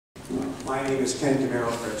My name is Ken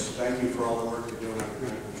Camaro-Fritz. Thank you for all the work you're doing on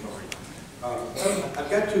gun control. I've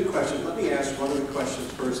got two questions. Let me ask one of the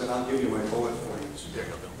questions first, and I'll give you my bullet points.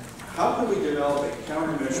 How can we develop a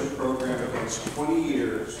countermeasure program against 20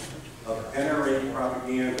 years of NRA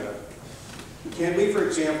propaganda? Can we, for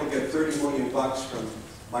example, get 30 million bucks from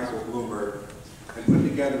Michael Bloomberg and put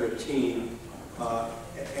together a team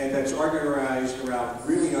and that's organized around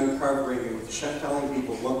really uncovering and telling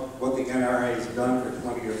people what the NRA has done for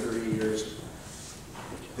 20 or 30 years,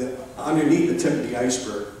 underneath the tip of the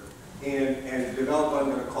iceberg, and develop what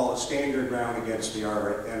I'm going to call a standard round against the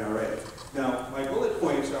NRA. Now, my bullet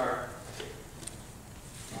points are...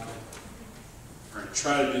 We're going to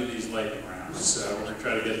try to do these lightning rounds, so we're going to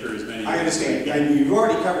try to get through as many. I understand. And you've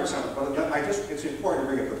already covered some, but it's important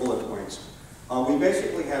to bring up the bullet points. We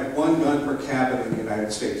basically have one gun per capita in the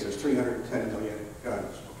United States. There's 310 million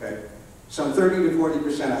guns, okay? Some 30 to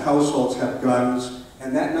 40% of households have guns,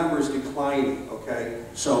 and that number is declining, okay?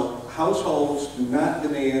 So households do not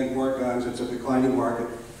demand more guns. It's a declining market.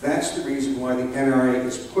 That's the reason why the NRA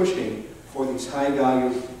is pushing for these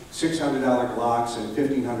high-value $600 Glocks and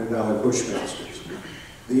 $1,500 Bushmasters.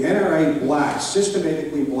 The NRA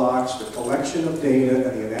systematically blocks the collection of data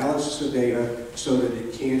and the analysis of data so that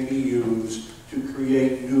it can be used to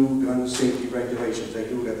create new gun safety regulations. They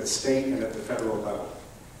do it at the state and at the federal level.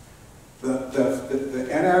 The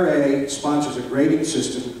NRA sponsors a grading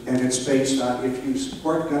system, and it's based on if you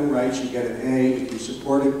support gun rights, you get an A. If you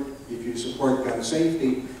support gun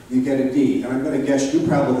safety, you get a D. And I'm going to guess you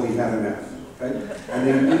probably have an F. Okay?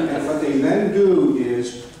 And what they then do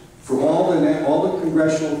is, for all the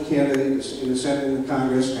congressional candidates in the Senate and the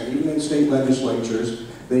Congress, and even in state legislatures,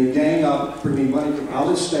 they gang up, bringing money from out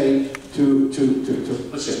of state to...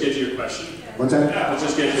 Let's just get to your question. What's that? Yeah, let's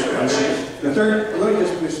just get to your question. The third, let me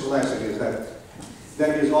just finish the last thing, is that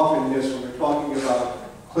is often missed when we're talking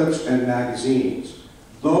about clips and magazines.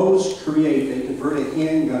 Those they convert a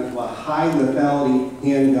handgun to a high lethality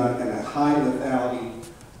handgun and a high lethality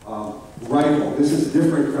rifle. This is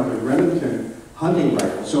different from a Remington hunting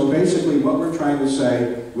rifle. So basically what we're trying to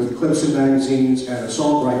say with clips and magazines and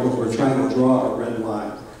assault rifles, we're trying to draw a red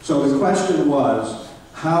line. So the question was,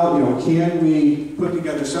 how, can we put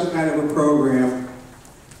together some kind of a program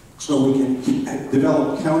so we can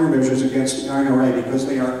develop countermeasures against the NRA, because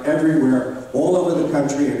they are everywhere, all over the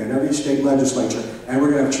country and in every state legislature, and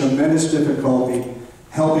we're going to have tremendous difficulty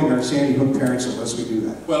helping our Sandy Hook parents unless we do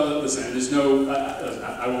that. Well, listen, there's no,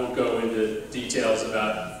 I won't go into details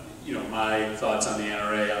about my thoughts on the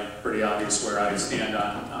NRA. I'm pretty obvious where I stand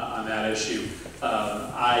on that issue.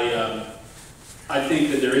 I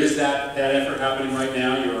think that there is that effort happening right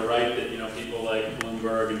now. You're right that people like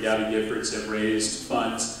Bloomberg and Gabby Giffords have raised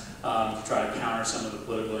funds to try to counter some of the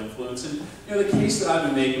political influence. And the case that I've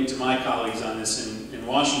been making to my colleagues on this in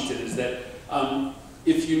Washington is that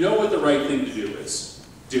if you know what the right thing to do is,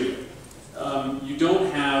 do it. You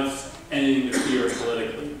don't have anything to fear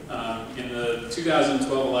politically. In the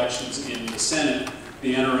 2012 elections in the Senate,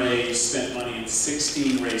 the NRA spent money in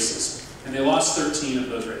 16 races, and they lost 13 of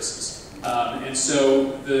those races. And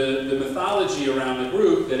so the mythology around the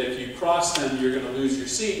group that if you cross them you're going to lose your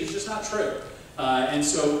seat is just not true. And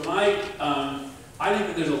so I think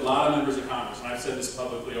that there's a lot of members of Congress, and I've said this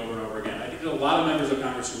publicly over and over again, I think there's a lot of members of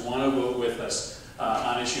Congress who want to vote with us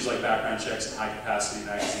on issues like background checks and high-capacity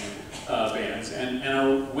magazine bans, and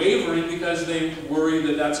are wavering because they worry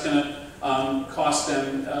that that's going to cost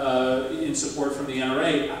them in support from the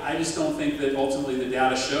NRA. I just don't think that ultimately the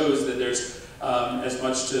data shows that there's as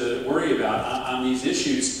much to worry about on these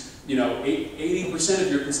issues. 80%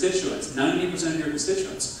 of your constituents, 90% of your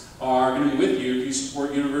constituents are going to be with you if you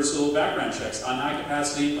support universal background checks on high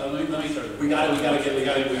capacity. We got to get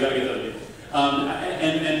that.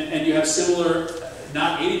 And you have similar,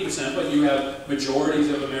 not 80%, but you have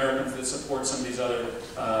majorities of Americans that support some of these other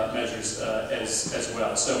measures as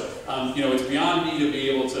well. So it's beyond me to be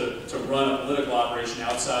able to run a political operation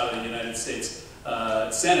outside of the United States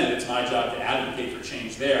Senate. It's my job to advocate for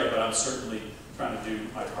change there, but I'm certainly trying to do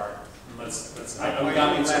my part. Why do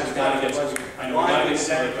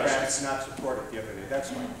Democrats not support it the other day?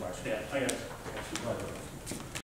 That's my question. Yeah, I got it.